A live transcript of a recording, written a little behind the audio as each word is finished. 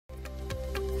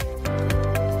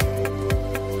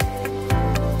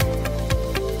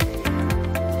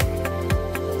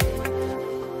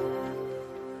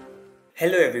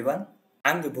Hello everyone,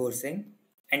 I'm Vibhor Singh,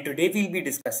 and today we'll be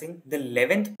discussing the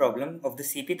 11th problem of the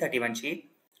CP-31 sheet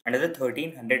under the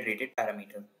 1300 rated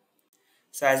parameter.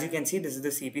 So as you can see, this is the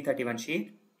CP-31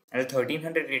 sheet and the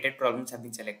 1300 rated problems have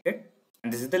been selected,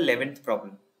 and this is the 11th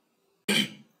problem.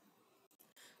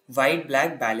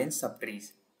 White-black balanced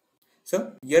subtrees.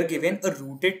 So you're given a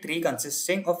rooted tree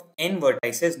consisting of n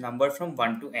vertices numbered from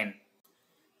 1 to n.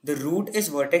 The root is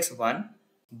vertex 1.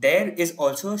 There is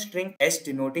also a string s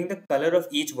denoting the color of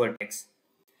each vertex.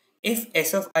 If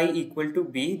s of I equal to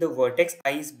b, the vertex I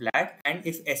is black, and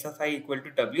if s of I equal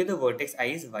to w, the vertex I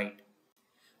is white.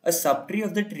 A subtree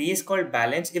of the tree is called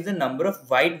balanced if the number of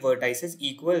white vertices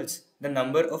equals the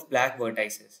number of black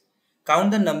vertices.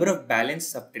 Count the number of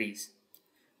balanced subtrees.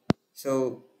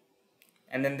 So,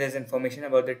 and then there's information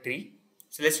about the tree.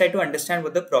 So let's try to understand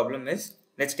what the problem is.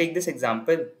 Let's take this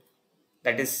example,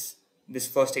 that is this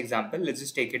first example. Let's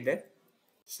just take it there.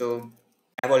 So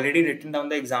I've already written down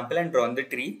the example and drawn the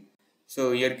tree.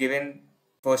 So you're given,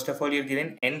 first of all, you're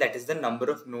given n, that is the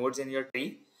number of nodes in your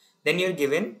tree. Then you're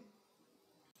given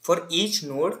for each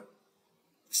node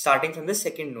starting from the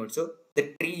second node. So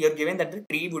the tree, you're given that the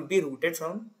tree would be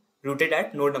rooted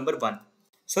at node number 1.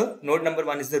 So node number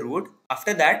 1 is the root.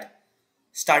 After that,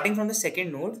 starting from the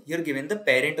second node, you're given the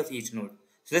parent of each node.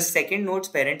 So the second node's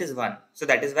parent is 1. So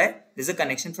that is why there's a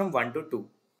connection from 1 to 2.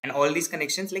 And all these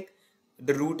connections, like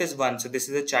the root is 1. So this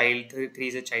is a child, 3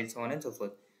 is a child, so on and so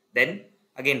forth. Then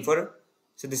again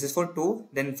so this is for 2.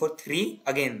 Then for 3,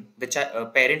 again, the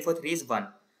parent for 3 is 1.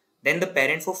 Then the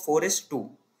parent for 4 is 2.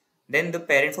 Then the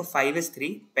parent for 5 is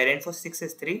 3. Parent for 6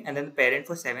 is 3. And then the parent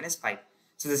for 7 is 5.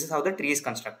 So this is how the tree is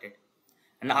constructed.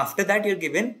 And after that, you're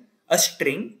given a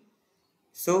string.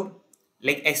 So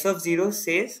like s of 0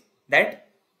 says that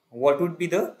what would be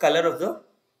the color of the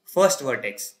first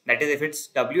vertex. That is, if it's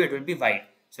w, it will be white.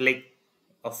 So like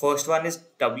first one is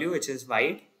w, which is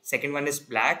white. Second one is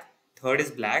black. Third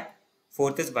is black.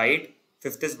 Fourth is white.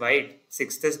 Fifth is white.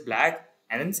 Sixth is black.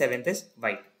 And then seventh is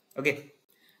white. Okay.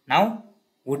 Now,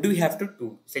 what do we have to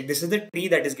do? So this is the tree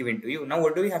that is given to you. Now,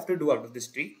 what do we have to do out of this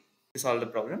tree to solve the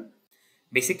problem?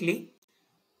 Basically,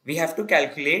 we have to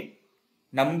calculate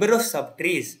number of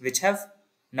subtrees which have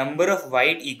number of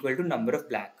white equal to number of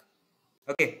black.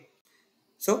 Okay.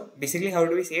 So basically, how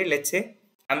do we say it? Let's say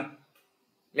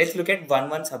let's look at one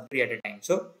subtree at a time.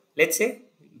 So let's say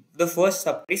the first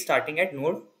subtree starting at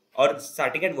node or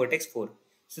starting at vertex 4.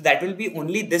 So that will be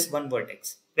only this one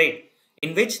vertex, right?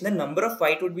 In which the number of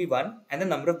white would be 1 and the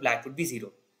number of black would be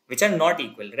 0, which are not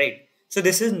equal, right? So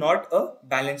this is not a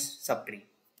balanced subtree,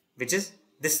 which is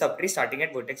this subtree starting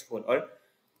at vertex 4,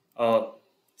 or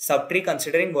subtree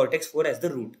considering vertex 4 as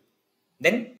the root.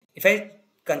 Then if I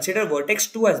consider vertex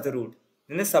 2 as the root,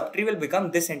 then the subtree will become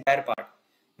this entire part,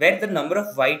 where the number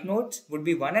of white nodes would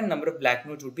be 1 and number of black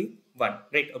nodes would be 1,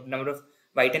 right? Number of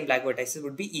white and black vertices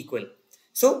would be equal.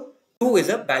 So 2 is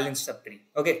a balanced subtree.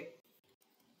 Okay.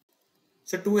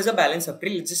 So 2 is a balanced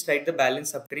subtree. Let's just write the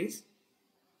balanced subtrees.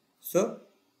 So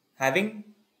having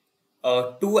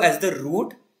 2 as the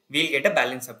root, we'll get a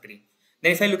balanced subtree.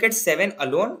 Then if I look at 7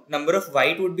 alone, number of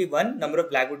white would be 1, number of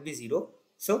black would be 0.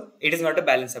 So it is not a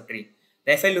balanced subtree.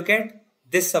 Then if I look at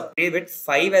this subtree with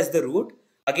 5 as the root,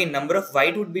 again number of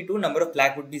white would be 2, number of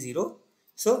black would be 0.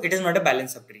 So it is not a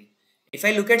balanced subtree. If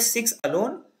I look at 6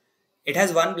 alone, it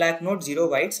has 1 black node, 0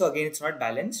 white. So again it's not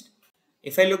balanced.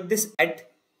 If I look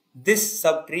at this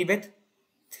subtree with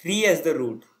 3 as the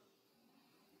root,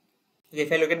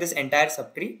 if I look at this entire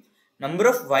subtree, number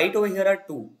of white over here are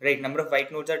 2, right? Number of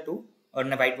white nodes are 2, or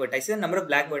white vertices, and number of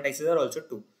black vertices are also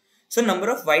 2. So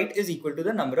number of white is equal to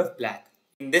the number of black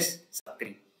in this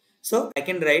subtree. So I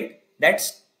can write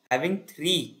that's having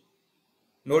 3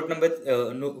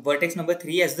 vertex number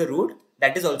 3 as the root,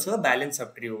 that is also a balanced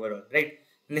subtree overall, right?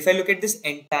 And if I look at this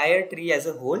entire tree as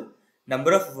a whole,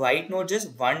 number of white nodes is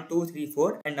 1, 2, 3,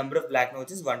 4, and number of black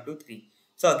nodes is 1, 2, 3.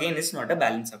 So again, it's not a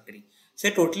balanced subtree. So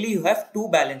totally you have 2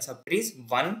 balanced subtrees,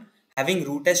 one having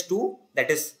root as 2,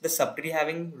 that is the subtree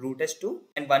having root as 2,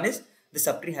 and one is the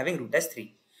subtree having root as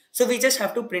 3. So we just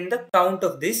have to print the count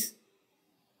of this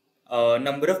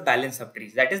number of balanced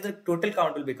subtrees. That is, the total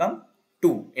count will become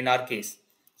 2 in our case.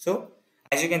 So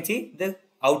as you can see, the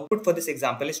output for this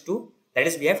example is 2. That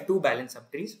is, we have 2 balanced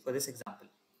subtrees for this example.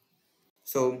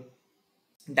 So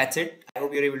that's it. I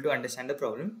hope you're able to understand the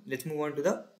problem. Let's move on to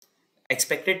the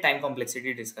expected time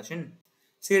complexity discussion.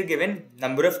 So you're given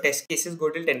number of test cases go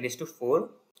till 10 raised to 4.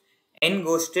 N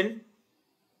goes till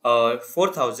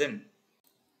 4000.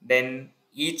 Then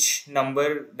each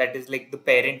number, that is like the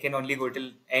parent, can only go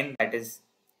till n, that is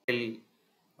till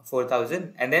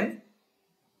 4000. And then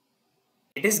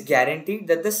it is guaranteed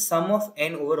that the sum of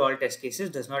n over all test cases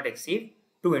does not exceed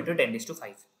 2 into 10 raised to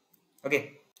 5.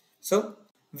 Okay, so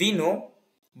we know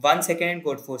 1 second in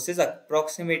Codeforces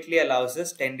approximately allows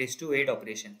us 10 raised to 8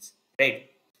 operations, right?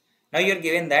 Now you're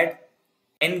given that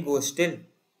n goes till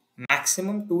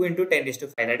maximum 2 into 10 raised to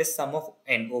 5, that is sum of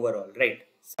n overall, right?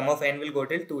 Sum of n will go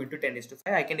till 2 into 10 raised to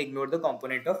 5. I can ignore the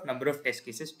component of number of test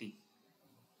cases t,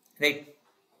 right?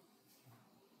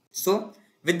 So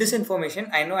with this information,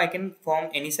 I know I can form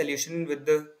any solution with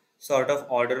the sort of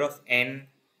order of n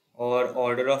or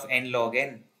order of n log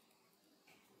n.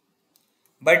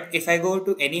 But if I go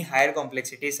to any higher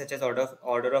complexity such as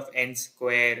order of n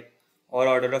square or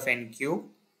order of n cube,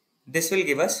 this will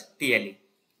give us TLE.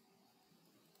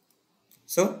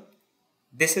 So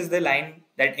this is the line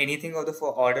that anything of the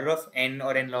order of n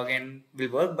or n log n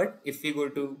will work, but if we go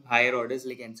to higher orders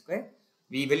like n square,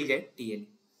 we will get TLE.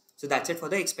 So that's it for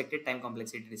the expected time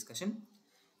complexity discussion.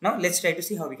 Now let's try to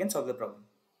see how we can solve the problem.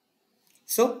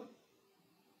 So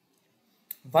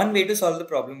one way to solve the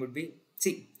problem would be,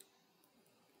 see,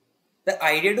 the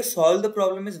idea to solve the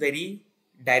problem is very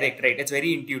direct, right? It's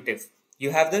very intuitive.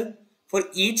 You have for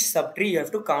each subtree, you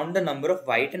have to count the number of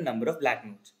white and number of black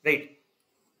nodes, right?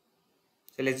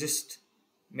 So let's just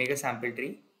make a sample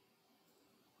tree.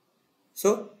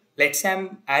 So let's say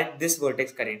I'm at this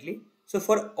vertex currently. So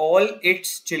for all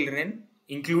its children,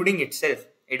 including itself,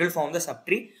 it will form the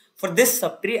subtree. For this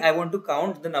subtree, I want to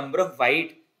count the number of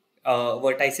white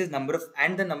vertices,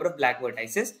 and the number of black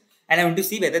vertices, and I want to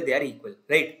see whether they are equal,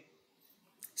 right?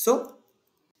 So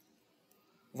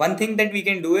one thing that we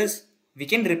can do is we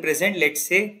can represent, let's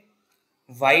say,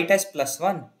 white as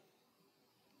 +1,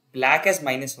 black as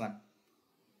 -1.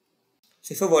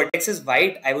 So if a vertex is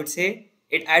white, I would say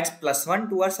it adds +1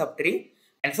 to our subtree,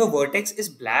 and if a vertex is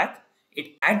black,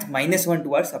 it adds -1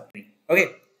 to our subtree.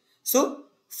 Okay, so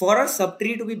for our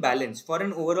subtree to be balanced, for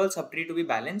an overall subtree to be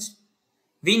balanced,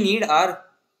 we need our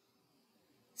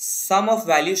sum of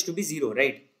values to be 0,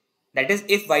 right? That is,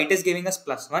 if white is giving us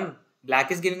 +1,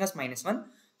 black is giving us -1,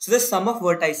 so the sum of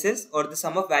vertices or the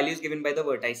sum of values given by the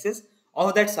vertices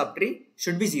of that subtree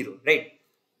should be 0, right?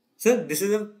 So this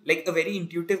is like a very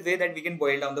intuitive way that we can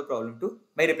boil down the problem to,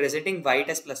 by representing white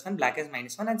as +1, black as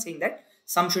 -1, and saying that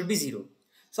sum should be 0.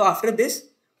 So after this,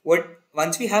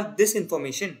 once we have this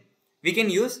information, we can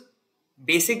use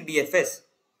basic DFS.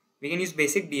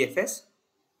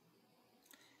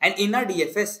 And in our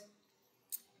DFS,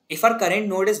 if our current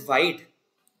node is white,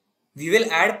 we will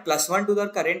add +1 to the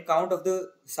current count of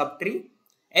the subtree,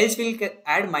 else we'll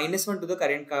add -1 to the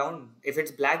current count. If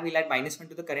it's black, we'll add -1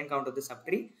 to the current count of the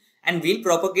subtree, and we'll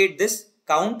propagate this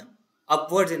count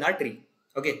upwards in our tree.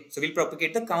 Okay, so we'll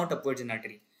propagate the count upwards in our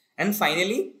tree. And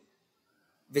finally,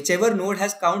 whichever node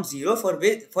has count 0, for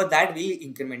that we'll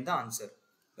increment the answer.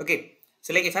 Okay,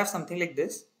 so like if I have something like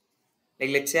this, like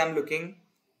let's say I'm looking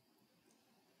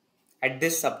at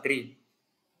this subtree.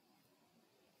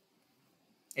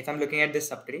 If I'm looking at this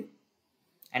subtree,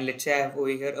 and let's say I have over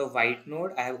here a white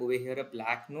node, I have over here a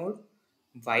black node,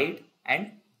 white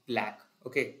and black.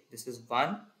 Okay, this is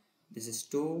 1, this is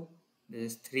 2, this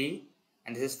is 3,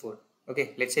 and this is 4.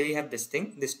 Okay, let's say we have this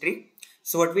tree.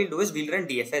 So what we'll do is we'll run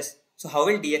DFS. So how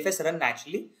will DFS run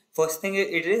naturally? First thing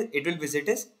it will visit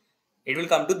is, it will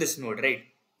come to this node, right?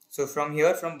 So from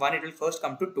here, from 1, it will first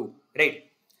come to 2, right?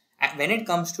 And when it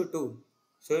comes to 2,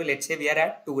 so let's say we are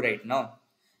at 2 right now,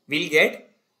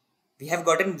 we have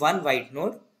gotten one white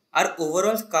node. Our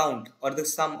overall count, or the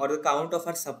sum or the count of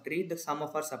our subtree, the sum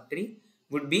of our subtree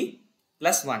would be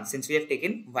 +1, since we have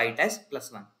taken white as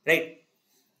 +1, right?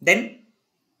 Then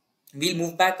we'll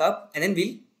move back up, and then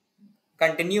we'll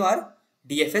continue our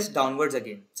DFS downwards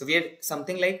again. So we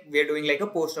are doing like a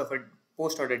post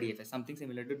order DFS, something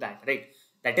similar to that, right?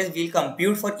 That is, we'll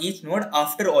compute for each node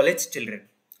after all its children.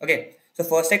 Okay, so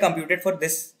first I computed for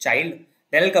this child,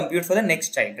 then I'll compute for the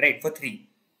next child, right? For 3.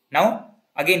 Now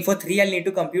again for 3, I'll need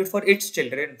to compute for its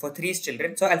children, for 3's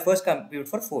children. So I'll first compute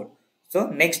for 4. So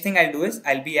next thing I'll do is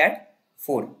I'll be at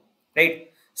 4,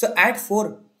 right? So at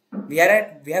 4, we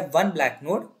have one black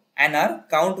node, and our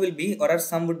count will be, or our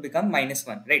sum would become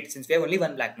 -1, right? Since we have only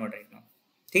one black node right now.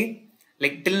 Okay,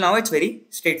 like till now it's very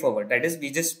straightforward. That is,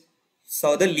 we just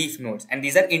saw the leaf nodes, and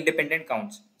these are independent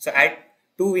counts. So at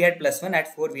 2 we had +1,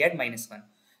 at 4 we had -1.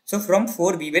 So from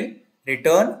 4 we will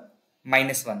return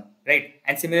 -1, right?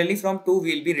 And similarly from 2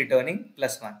 we will be returning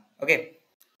 +1. Okay,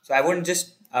 so I won't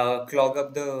just clog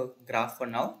up the graph for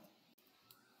now.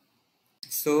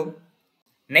 So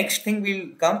next thing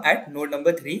will come at node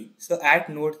number 3. So at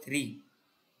node 3,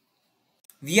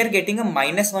 we are getting a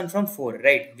 -1 from 4,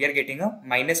 right? We are getting a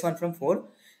 -1 from 4,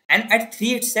 and at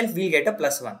 3 itself we'll get a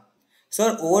 +1. So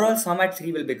our overall sum at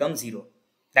 3 will become 0.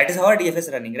 That is how our DFS is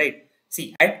running, right?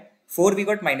 See, at 4 we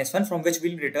got -1, from which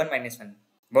we'll return -1.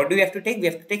 What do we have to take? We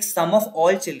have to take sum of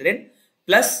all children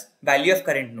plus value of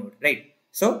current node, right?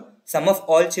 So sum of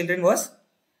all children was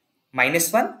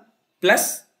 -1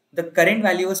 plus the current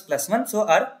value was +1. So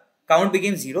our count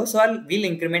became 0. So we'll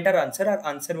increment our answer. Our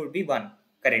answer would be 1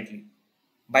 currently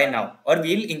by now, or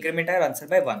we'll increment our answer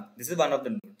by 1. This is one of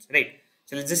the nodes, right?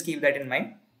 So let's just keep that in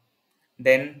mind.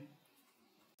 Then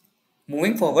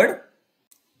moving forward,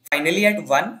 finally at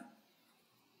 1,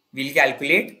 we'll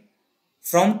calculate.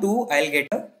 From 2, I'll get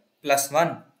a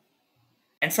 +1.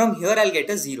 And from here, I'll get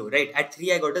a 0, right? At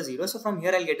 3, I got a 0. So from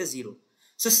here, I'll get a 0.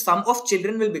 So sum of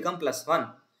children will become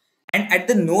 +1. And at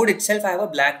the node itself, I have a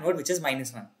black node, which is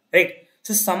 -1, right?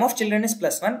 So sum of children is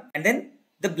 +1. And then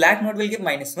the black node will give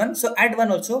 -1. So at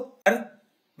 1 also, our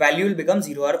value will become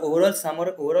 0. Our overall sum or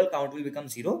overall count will become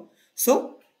 0.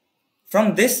 So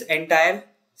from this entire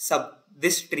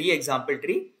this tree, example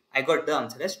tree, I got the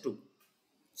answer as 2.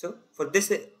 So for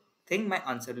this thing, my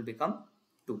answer will become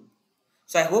 2.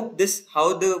 So I hope this,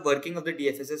 how the working of the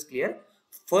DFS is clear.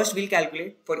 First, we'll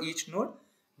calculate for each node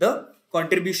the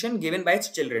contribution given by its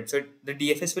children. So the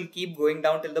DFS will keep going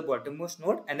down till the bottommost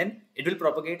node, and then it will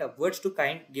propagate upwards to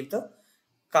give the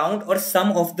count or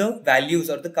sum of the values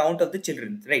or the count of the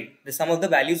children, right? The sum of the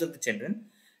values of the children.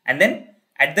 And then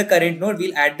at the current node,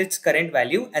 we'll add its current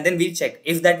value, and then we'll check.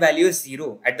 If that value is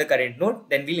 0 at the current node,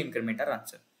 then we'll increment our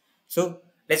answer. So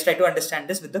let's try to understand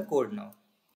this with the code now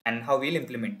and how we'll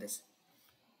implement this.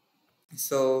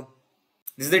 So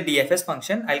this is the DFS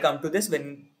function. I'll come to this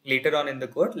when later on in the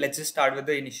code. Let's just start with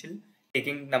the initial,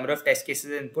 taking number of test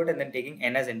cases as input and then taking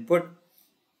n as input.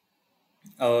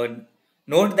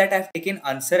 Note that I've taken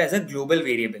answer as a global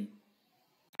variable.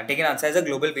 I've taken answer as a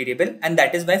global variable, and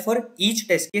that is why for each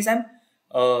test case I'm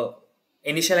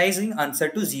initializing answer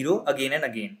to 0 again and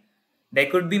again. There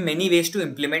could be many ways to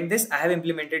implement this. I have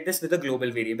implemented this with a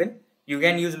global variable. You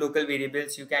can use local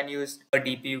variables, you can use a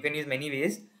DP, you can use many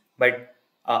ways, but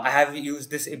I have used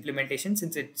this implementation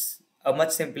since it's a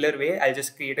much simpler way. I'll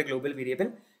just create a global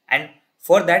variable, and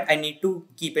for that I need to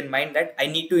keep in mind that I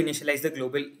need to initialize the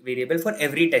global variable for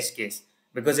every test case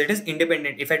because it is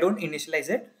independent. If I don't initialize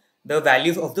it, the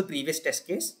value of the previous test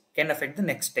case can affect the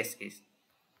next test case.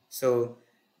 So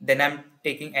then I'm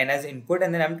taking n as input,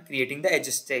 and then I'm creating the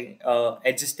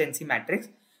adjacency matrix,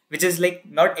 which is like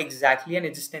not exactly an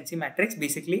adjacency matrix.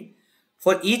 Basically,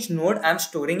 for each node, I'm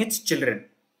storing its children.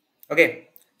 Okay.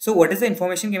 So what is the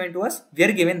information given to us? We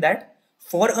are given that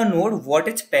for a node, what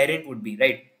its parent would be,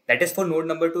 right? That is for node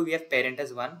number 2, we have parent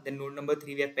as 1. Then node number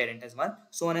 3, we have parent as 1,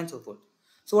 so on and so forth.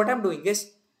 So what I'm doing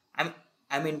is I'm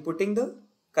inputting the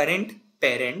current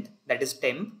parent, that is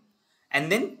temp,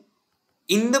 and then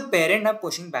in the parent, I'm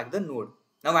pushing back the node.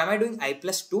 Now, why am I doing I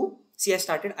plus 2? See, I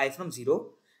started I from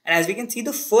 0. And as we can see,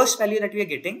 the first value that we are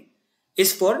getting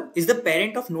is the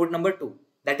parent of node number 2.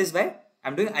 That is why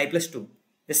I'm doing I plus 2.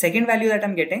 The second value that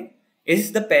I'm getting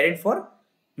is the parent for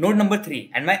node number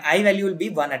 3. And my I value will be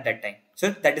 1 at that time. So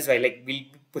that is why we'll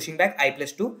be pushing back I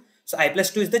plus 2. So I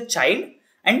plus 2 is the child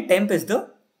and temp is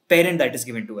the parent that is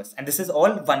given to us. And this is all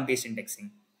 1-based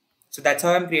indexing. So that's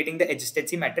how I'm creating the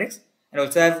adjacency matrix. And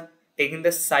also I've taking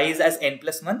the size as n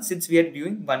plus 1 since we are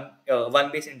doing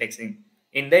one-based indexing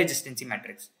in the adjacency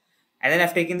matrix. And then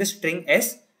I've taken the string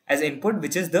s as input,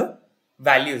 which is the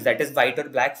values, that is white or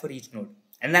black for each node.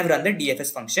 And then I've run the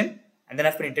DFS function, and then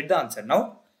I've printed the answer.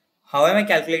 Now, how am I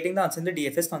calculating the answer in the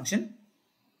DFS function?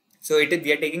 So we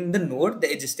are taking the node, the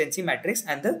adjacency matrix,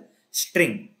 and the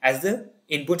string as the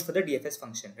inputs for the DFS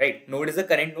function, right? Node is the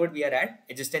current node we are at.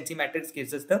 Adjacency matrix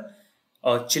gives us the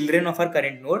children of our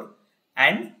current node,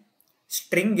 and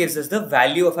string gives us the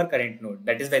value of our current node,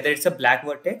 that is whether it's a black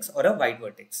vertex or a white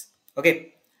vertex.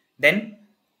 Okay, then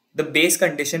the base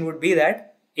condition would be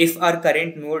that if our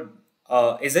current node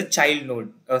is a child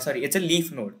node, it's a leaf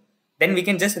node, then we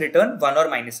can just return 1 or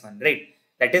 -1, right?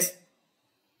 That is,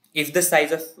 if the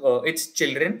size of its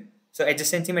children, so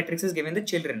adjacency matrix is given the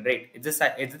children, right?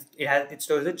 It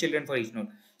stores the children for each node.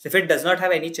 So if it does not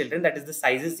have any children, that is the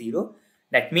size is 0.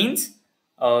 That means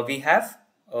we have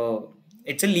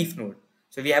it's a leaf node.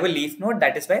 So we have a leaf node,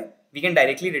 that is why we can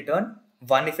directly return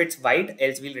 1 if it's white,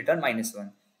 else we'll return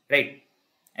 -1, right?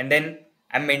 And then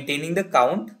I'm maintaining the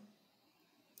count.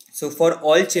 So for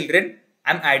all children,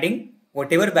 I'm adding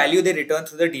whatever value they return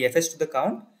through the DFS to the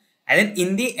count. And then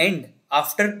in the end,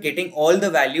 after getting all the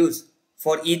values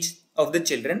for each of the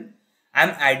children,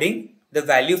 I'm adding the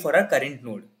value for our current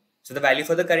node. So the value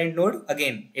for the current node,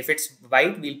 again, if it's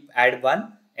white, we'll add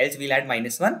 1, else we'll add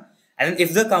 -1. And then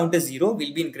if the count is 0,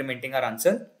 we'll be incrementing our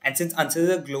answer. And since answer is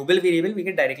a global variable, we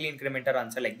can directly increment our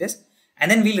answer like this.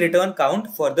 and then we'll return count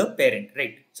for the parent,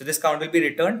 right? So this count will be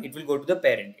returned, it will go to the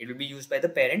parent, it will be used by the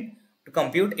parent to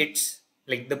compute its,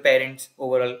 like, the parent's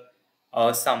overall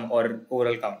sum or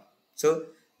overall count. So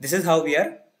this is how we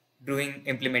are doing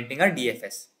implementing our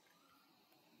DFS,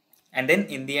 and then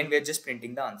in the end we are just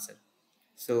printing the answer.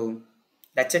 So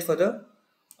that's it for the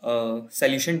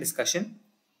solution discussion.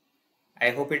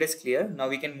 I hope it is clear. Now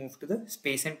we can move to the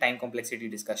space and time complexity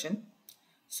discussion.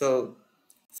 So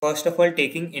first of all,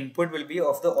 taking input will be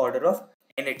of the order of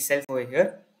n itself over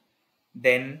here.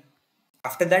 Then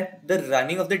after that, the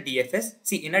running of the DFS.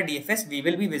 See, in our DFS, we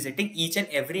will be visiting each and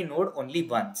every node only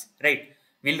once, right?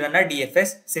 We'll run our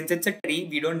DFS. Since it's a tree,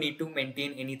 we don't need to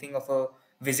maintain anything of a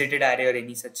visited array or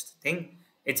any such thing.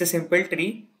 It's a simple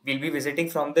tree. We'll be visiting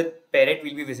from the parent,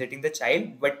 we'll be visiting the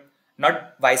child, but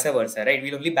not vice versa, right?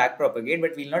 We'll only back propagate,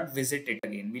 but we'll not visit it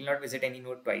again. We'll not visit any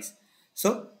node twice.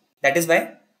 So that is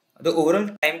why the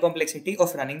overall time complexity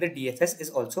of running the DFS is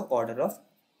also order of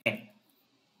n.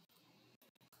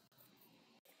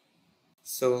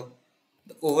 So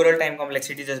the overall time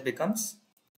complexity just becomes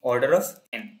order of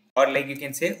n, or like you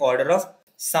can say order of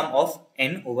sum of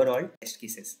n overall test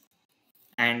cases.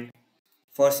 And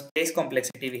for space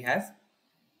complexity we have,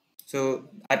 so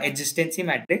our existency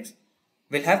matrix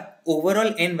will have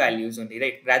overall n values only,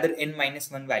 right? Rather n minus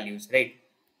 1 values, right?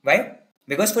 Why?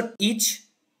 Because for each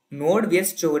node we are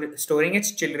storing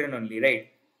its children only, right?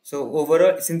 So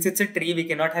overall, since it's a tree, we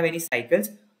cannot have any cycles.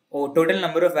 Or total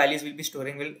number of values we'll be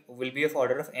storing will be of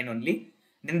order of n only.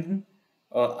 Then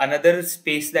another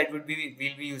space that we'll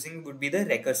be using would be the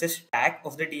recursive stack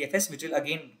of the DFS, which will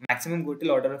again maximum go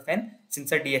till order of n,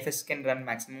 since our DFS can run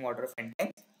maximum order of n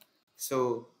times.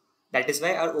 So that is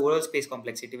why our overall space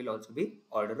complexity will also be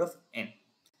order of n.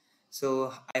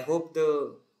 So I hope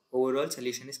the overall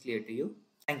solution is clear to you.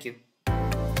 Thank you.